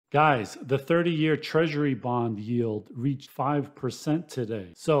Guys, the 30-year Treasury bond yield reached 5%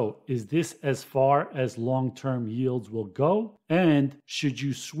 today. So is this as far as long-term yields will go? And should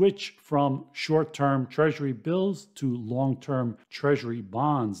you switch from short-term Treasury bills to long-term Treasury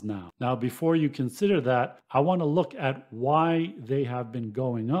bonds now? Now, before you consider that, I want to look at why they have been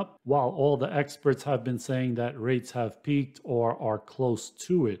going up while all the experts have been saying that rates have peaked or are close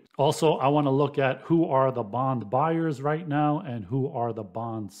to it. Also, I want to look at who are the bond buyers right now and who are the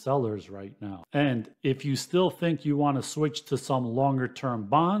bond sellers right now. And if you still think you want to switch to some longer term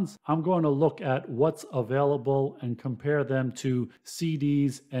bonds, I'm going to look at what's available and compare them to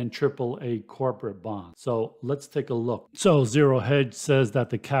CDs and AAA corporate bonds. So let's take a look. So Zero Hedge says that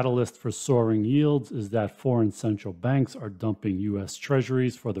the catalyst for soaring yields is that foreign central banks are dumping US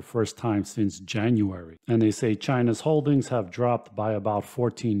Treasuries for the first time since January. And they say China's holdings have dropped by about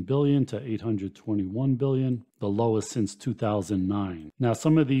 14 billion to 821 billion. The lowest since 2009. Now,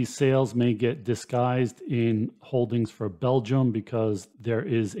 some of these sales may get disguised in holdings for Belgium because there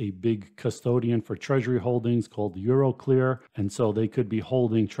is a big custodian for Treasury holdings called Euroclear, and so they could be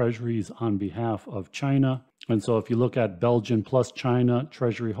holding Treasuries on behalf of China. And so if you look at Belgian plus China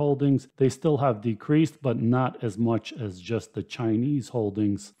Treasury holdings, they still have decreased, but not as much as just the Chinese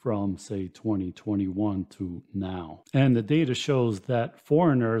holdings from, say, 2021 to now. And the data shows that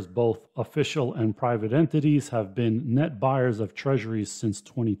foreigners, both official and private entities, have been net buyers of Treasuries since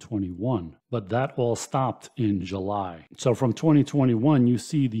 2021. But that all stopped in July. So from 2021, you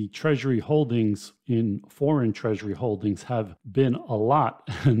see the Treasury holdings in foreign Treasury holdings have been a lot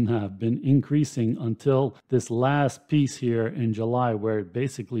and have been increasing until this last piece here in July, where it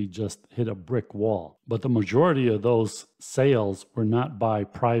basically just hit a brick wall. But the majority of those sales were not by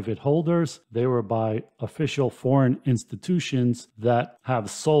private holders. They were by official foreign institutions that have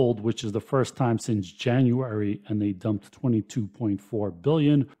sold, which is the first time since January, and they dumped 22.4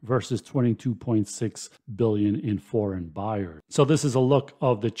 billion versus 22.6 billion in foreign buyers. So this is a look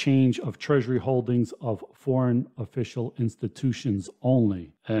of the change of Treasury holdings of foreign official institutions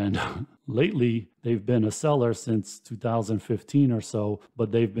only. And lately, they've been a seller since 2015 or so,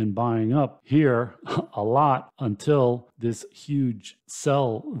 but they've been buying up here a lot until this huge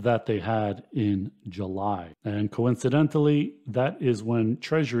sell that they had in July. And coincidentally, that is when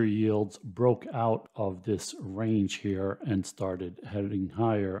Treasury yields broke out of this range here and started heading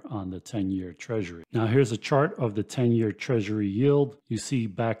higher on the 10-year Treasury. Now, here's a chart of the 10-year Treasury yield. You see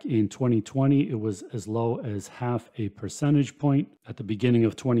back in 2020, it was as low as 0.5 percentage point. At the beginning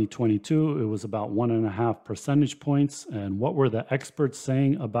of 2022, it was about 1.5 percentage points. And what were the experts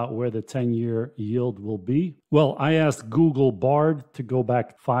saying about where the 10-year yield will be? Well, I asked Google Bard to go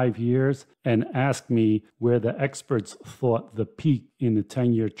back 5 years and ask me where the experts thought the peak in the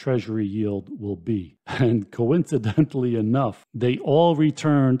 10-year Treasury yield will be. And coincidentally enough, they all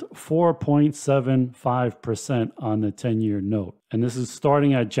returned 4.75% on the 10-year note. And this is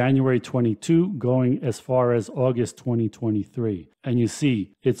starting at January 22, going as far as August 2023. And you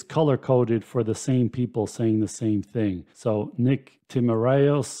see, it's color-coded for the same people saying the same thing. So Nick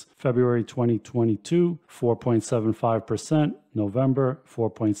Timiraos, February 2022, 4.75%. November,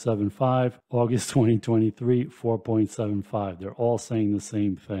 4.75. August 2023, 4.75. They're all saying the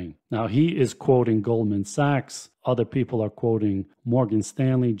same thing. Now, he is quoting Goldman Sachs. Other people are quoting Morgan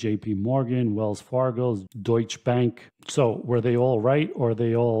Stanley, JP Morgan, Wells Fargo, Deutsche Bank. So were they all right, or are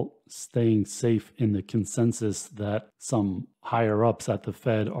they all staying safe in the consensus that some higher ups at the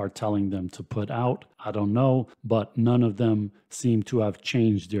Fed are telling them to put out? I don't know, but none of them seem to have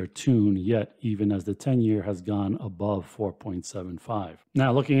changed their tune yet, even as the 10-year has gone above 4.75.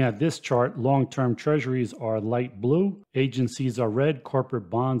 Now, looking at this chart, long-term Treasuries are light blue, agencies are red, corporate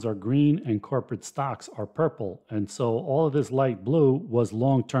bonds are green, and corporate stocks are purple. And so all of this light blue was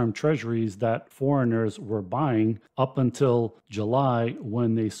long-term Treasuries that foreigners were buying up until July,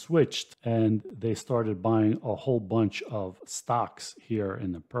 when they switched and they started buying a whole bunch of stocks here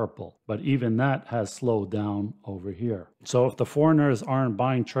in the purple. But even that has slowed down over here. So if the foreigners aren't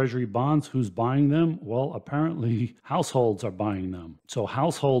buying Treasury bonds, who's buying them? Well, apparently households are buying them. So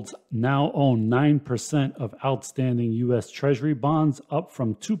households now own 9% of outstanding US Treasury bonds, up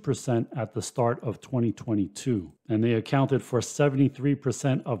from 2% at the start of 2022. And they accounted for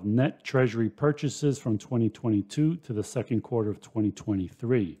 73% of net Treasury purchases from 2022 to the second quarter of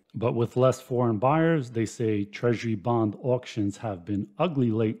 2023. But with less foreign buyers, they say Treasury bond auctions have been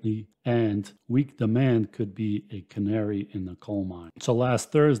ugly lately, and weak demand could be a canary in the coal mine. So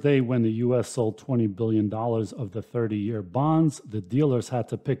last Thursday, when the U.S. sold $20 billion of the 30-year bonds, the dealers had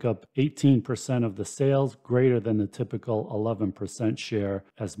to pick up 18% of the sales, greater than the typical 11% share,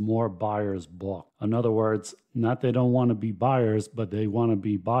 as more buyers bought. In other words, not they don't want to be buyers, but they want to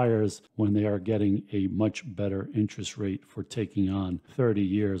be buyers when they are getting a much better interest rate for taking on 30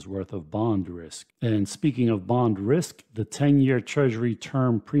 years worth of bond risk. And speaking of bond risk, the 10-year Treasury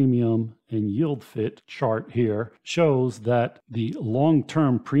term premium and yield fit chart here shows that the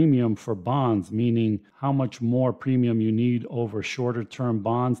long-term premium for bonds, meaning how much more premium you need over shorter-term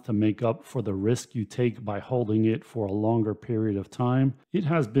bonds to make up for the risk you take by holding it for a longer period of time, it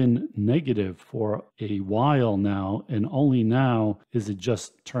has been negative for a while now, and only now is it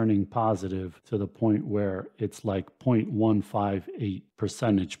just turning positive to the point where it's like 0.158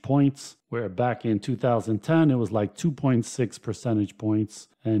 percentage points, where back in 2010 it was like 2.6 percentage points,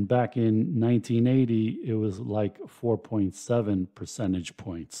 and back in 1980 it was like 4.7 percentage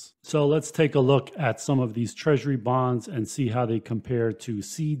points. So let's take a look at some of these Treasury bonds and see how they compare to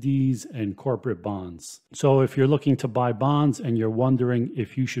CDs and corporate bonds. So if you're looking to buy bonds and you're wondering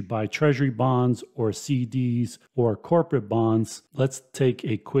if you should buy Treasury bonds or CDs or corporate bonds, let's take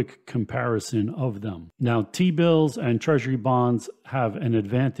a quick comparison of them. Now, T-bills and Treasury bonds have an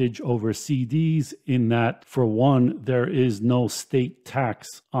advantage over CDs in that, for one, there is no state tax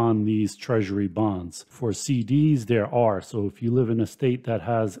on these Treasury bonds. For CDs, there are. So if you live in a state that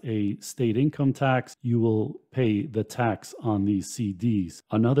has a state income tax, you will pay the tax on these CDs.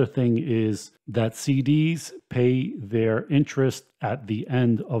 Another thing is that CDs pay their interest at the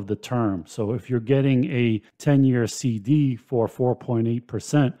end of the term. So if you're getting a 10-year CD for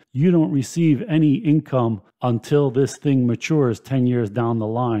 4.8%, you don't receive any income until this thing matures 10 years down the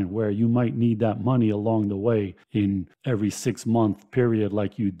line, where you might need that money along the way in every 6-month period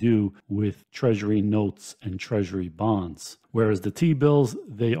like you do with Treasury notes and Treasury bonds. Whereas the T-bills,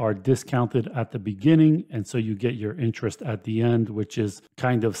 they are discounted at the beginning, and so you get your interest at the end, which is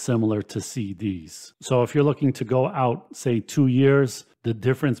kind of similar to CDs. So if you're looking to go out, say, 2 years, the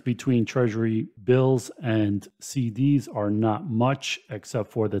difference between Treasury bills and CDs are not much, except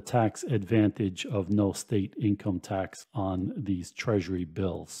for the tax advantage of no state income tax on these Treasury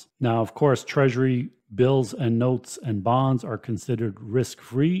bills. Now, of course, Treasury bills and notes and bonds are considered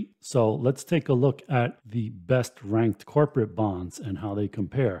risk-free. So let's take a look at the best ranked corporate bonds and how they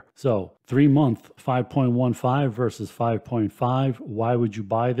compare. So 3-month 5.15 versus 5.5. Why would you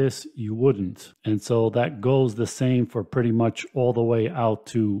buy this? You wouldn't. And so that goes the same for pretty much all the way out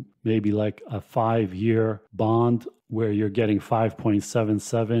to maybe like a 5-year bond, where you're getting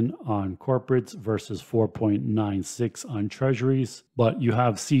 5.77 on corporates versus 4.96 on treasuries. But you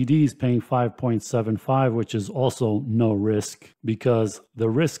have CDs paying 5.75, which is also no risk, because the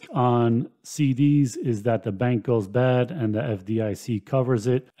risk on CDs is that the bank goes bad and the FDIC covers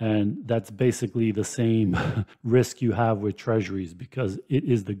it. And that's basically the same risk you have with treasuries, because it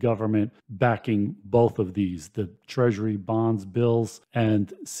is the government backing both of these, the treasury bonds, bills,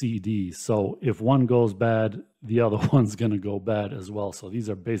 and CDs. So if one goes bad, the other one's going to go bad as well. So these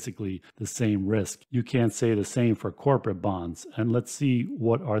are basically the same risk. You can't say the same for corporate bonds. And let's see,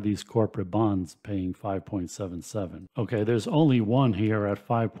 what are these corporate bonds paying 5.77? Okay, there's only one here at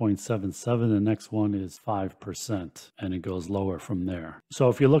 5.77. The next one is 5%, and it goes lower from there. So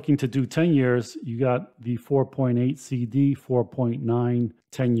if you're looking to do 10 years, you got the 4.8 CD, 4.9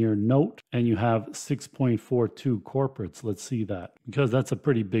 10-year note, and you have 6.42 corporates. Let's see that, because that's a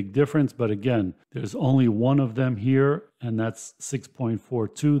pretty big difference. But again, there's only one of them here, and that's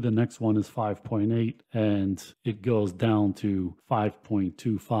 6.42. The next one is 5.8, and it goes down to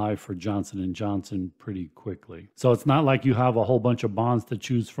 5.25 for Johnson & Johnson pretty quickly. So it's not like you have a whole bunch of bonds to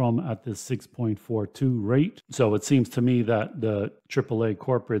choose from at this 6.42 rate. So it seems to me that the AAA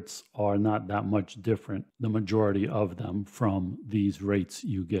corporates are not that much different, the majority of them, from these rates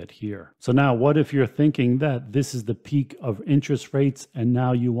you get here. So now, what if you're thinking that this is the peak of interest rates and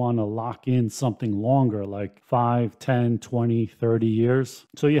now you want to lock in something longer, like 5, 10, 20, 30 years?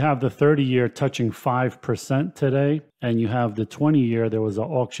 So you have the 30-year touching 5% today, and you have the 20-year. There was an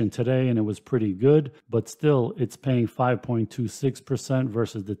auction today and it was pretty good, but still it's paying 5.26%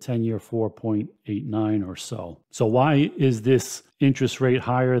 versus the 10-year 4.89 or so. So why is this interest rate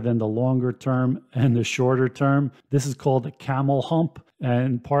higher than the longer term and the shorter term? This is called a camel hump,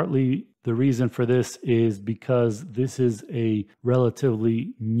 and partly the reason for this is because this is a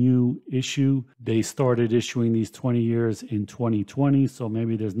relatively new issue. They started issuing these 20 years in 2020, so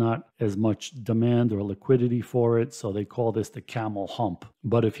maybe there's not as much demand or liquidity for it. So they call this the camel hump.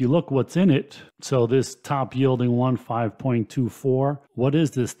 But if you look what's in it, so this top yielding one, 5.24, what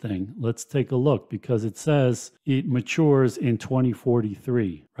is this thing? Let's take a look, because it says it matures in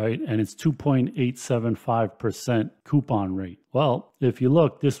 2043, right? And it's 2.875% coupon rate. Well, if you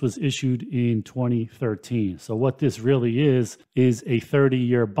look, this was issued in 2013. So what this really is a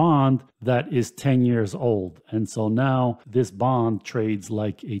 30-year bond that is 10 years old. And so now this bond trades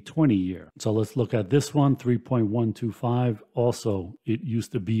like a 20-year. So let's look at this one, 3.125. Also, it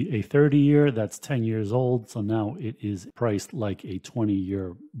used to be a 30-year that's 10 years old. So now it is priced like a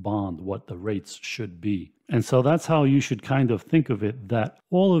 20-year bond, what the rates should be. And so that's how you should kind of think of it, that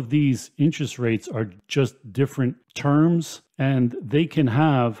all of these interest rates are just different terms, and they can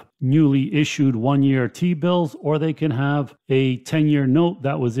have newly issued 1-year T-bills, or they can have a 10-year note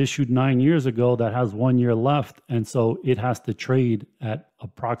that was issued 9 years ago that has 1 year left. And so it has to trade at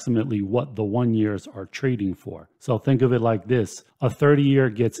approximately what the 1 years are trading for. So think of it like this. A 30-year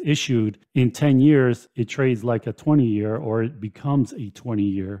gets issued. In 10 years, it trades like a 20-year, or it becomes a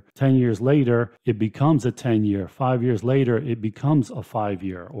 20-year. 10 years later, it becomes a 10-year. 5 years later, it becomes a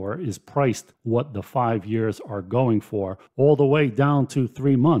 5-year, or is priced what the 5 years are going for, all the way down to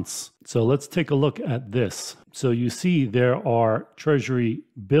 3 months. So let's take a look at this. So you see there are Treasury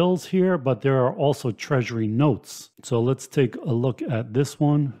bills here, but there are also Treasury notes. So let's take a look at this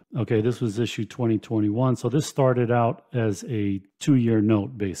one. Okay, this was issued 2021. So this started out as a 2-year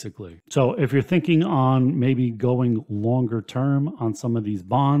note, basically. So if you're thinking on maybe going longer term on some of these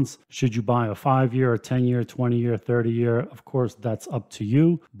bonds, should you buy a 5-year, a 10-year, 20-year, 30-year? Of course, that's up to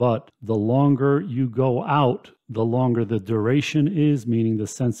you. But the longer you go out, the longer the duration is, meaning the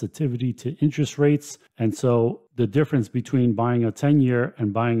sensitivity to interest rates. And so the difference between buying a 10-year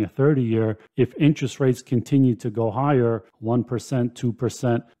and buying a 30-year, if interest rates continue to go higher, 1%,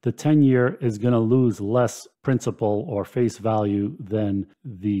 2%, the 10-year is going to lose less principal or face value than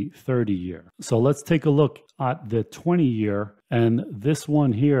the 30-year. So let's take a look at the 20-year. And this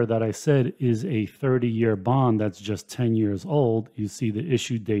one here that I said is a 30-year bond that's just 10 years old. You see the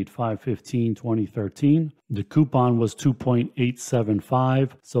issue date 5/15/2013. The coupon was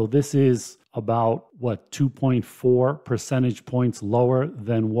 2.875. So this is about, 2.4 percentage points lower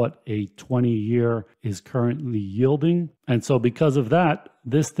than what a 20-year is currently yielding. And so because of that,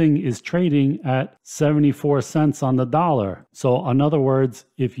 this thing is trading at 74 cents on the dollar. So in other words,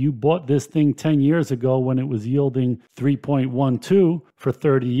 if you bought this thing 10 years ago when it was yielding 3.12 for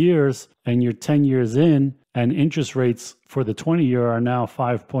 30 years, and you're 10 years in, and interest rates for the 20-year are now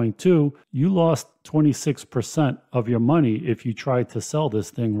 5.2, you lost 26% of your money if you tried to sell this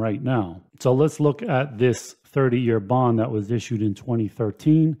thing right now. So let's look at this 30-year bond that was issued in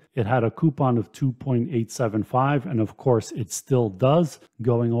 2013. It had a coupon of 2.875, and of course it still does,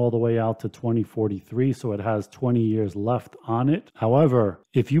 going all the way out to 2043, so it has 20 years left on it. However,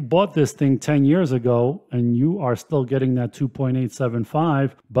 if you bought this thing 10 years ago and you are still getting that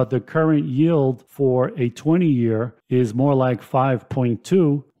 2.875, but the current yield for a 20-year is more like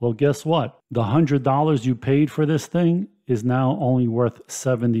 5.2, well, guess what? The $100 you paid for this thing is now only worth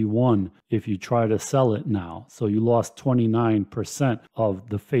 71 if you try to sell it now. So you lost 29% of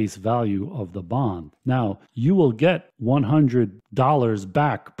the face value of the bond. Now, you will get $100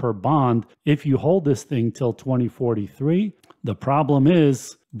 back per bond if you hold this thing till 2043. The problem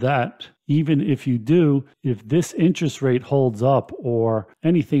is that even if you do, if this interest rate holds up or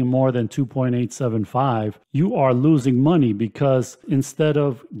anything more than 2.875, you are losing money, because instead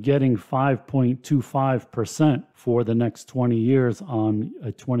of getting 5.25% for the next 20 years on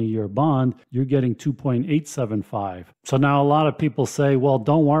a 20-year bond, you're getting 2.875. So now a lot of people say, well,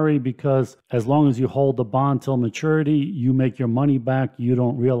 don't worry, because as long as you hold the bond till maturity, you make your money back, you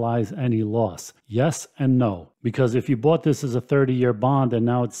don't realize any loss. Yes and no. Because if you bought this as a 30-year bond and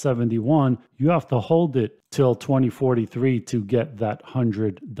now it's 71, you have to hold it till 2043 to get that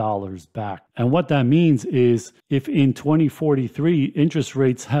 $100 back. And what that means is, if in 2043 interest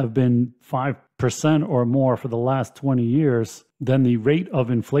rates have been 5% or more for the last 20 years, then the rate of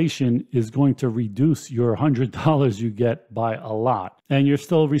inflation is going to reduce your $100 you get by a lot. And you're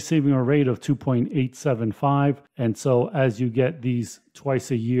still receiving a rate of 2.875. And so as you get these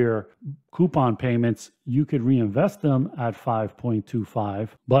twice a year coupon payments, you could reinvest them at 5.25.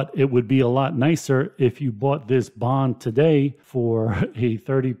 But it would be a lot nicer if you bought this bond today for a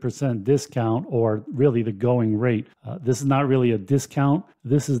 30% discount, or really the going rate. This is not really a discount.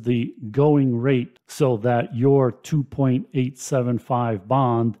 This is the going rate, so that your 2.875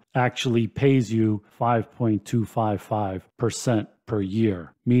 bond actually pays you 5.255% per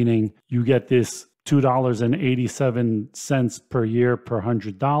year, meaning you get this $2.87 per year per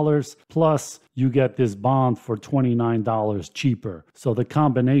 $100, plus you get this bond for $29 cheaper. So the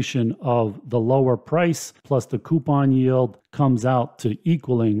combination of the lower price plus the coupon yield comes out to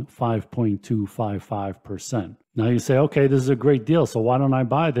equaling 5.255%. Now you say, okay, this is a great deal, so why don't I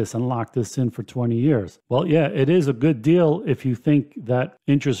buy this and lock this in for 20 years? Well, yeah, it is a good deal if you think that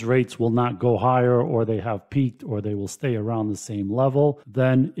interest rates will not go higher, or they have peaked, or they will stay around the same level.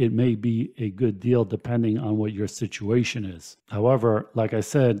 Then it may be a good deal depending on what your situation is. However, like I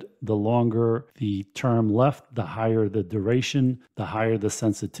said, the longer the term left, the higher the duration, the higher the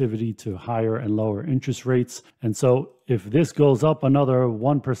sensitivity to higher and lower interest rates. And so if this goes up another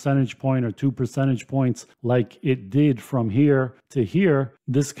 1 percentage point or 2 percentage points like it did from here to here,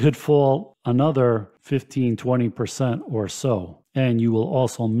 this could fall another 15-20% or so. And you will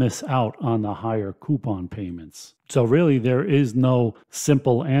also miss out on the higher coupon payments. So really, there is no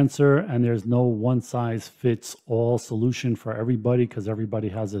simple answer, and there's no one-size-fits-all solution for everybody, because everybody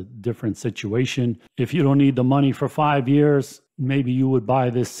has a different situation. If you don't need the money for 5 years, maybe you would buy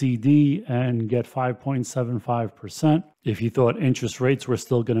this CD and get 5.75%. If you thought interest rates were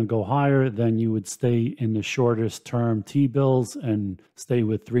still going to go higher, then you would stay in the shortest term T-bills and stay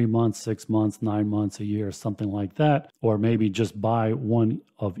with 3 months, 6 months, 9 months, a year, something like that. Or maybe just buy one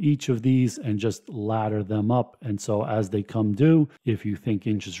of each of these and just ladder them up. And so as they come due, if you think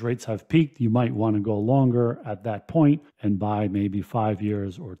interest rates have peaked, you might want to go longer at that point and buy maybe 5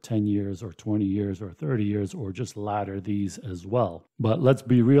 years or 10 years or 20 years or 30 years, or just ladder these as well. But let's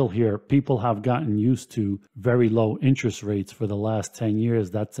be real here. People have gotten used to very low interest rates for the last 10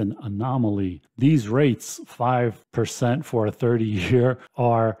 years. That's an anomaly. These rates, 5% for a 30-year,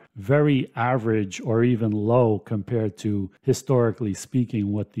 are very average or even low compared to, historically speaking,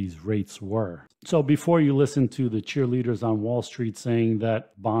 what these rates were. So before you listen to the cheerleaders on Wall Street saying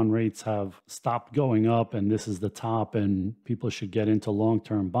that bond rates have stopped going up and this is the top and people should get into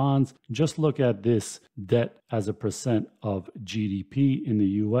long-term bonds, just look at this debt as a percent of GDP in the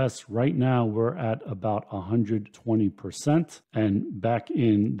US. Right now, we're at about 120%. And back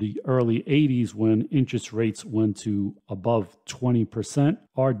in the early 80s, when interest rates went to above 20%,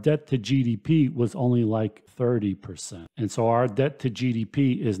 our debt to GDP was only like 30%. And so our debt to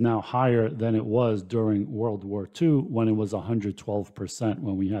GDP is now higher than it was during World War II, when it was 112%,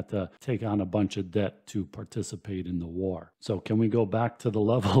 when we had to take on a bunch of debt to participate in the war. So can we go back to the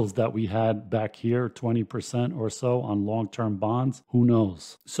levels that we had back here, 20% or so on long-term bonds? Who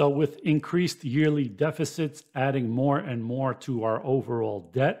knows? So with increased yearly deficits adding more and more to our overall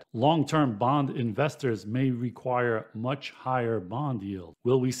debt, long-term bond investors may require much higher bond yield.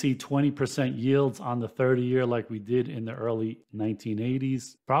 Will we see 20% yields on the 30-year like we did in the early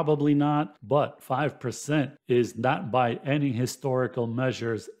 1980s? Probably not, but 5% is not by any historical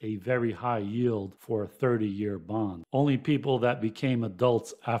measures a very high yield for a 30-year bond. Only people that became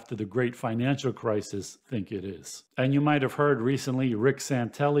adults after the great financial crisis think it is. And you might have heard recently Rick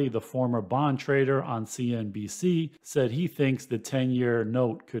Santelli, the former bond trader on CNBC, said he thinks the 10-year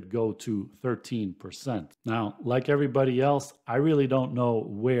note could go to 13%. Now, like everybody else, I really don't know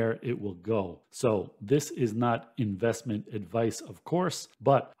where it will go. So this is not investment advice, of course,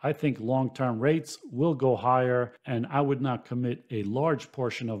 but I think long-term rates will go higher, and I would not commit a large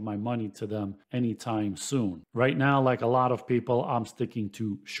portion of my money to them anytime soon. Right now, like a lot of people, I'm sticking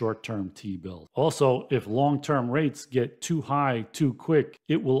to short-term T-bills. Also, if long-term rates get too high too quick,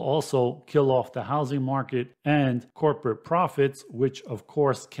 it will also kill off the housing market and corporate profits, which of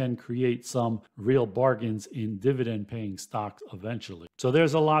course can create some real bargains in dividend-paying stocks eventually. So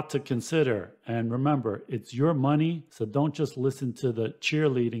there's a lot to consider. And remember, it's your money, so don't just listen to the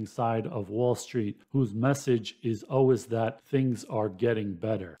cheerleading side of Wall Street, whose message is always that things are getting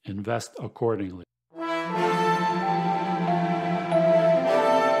better. Invest accordingly.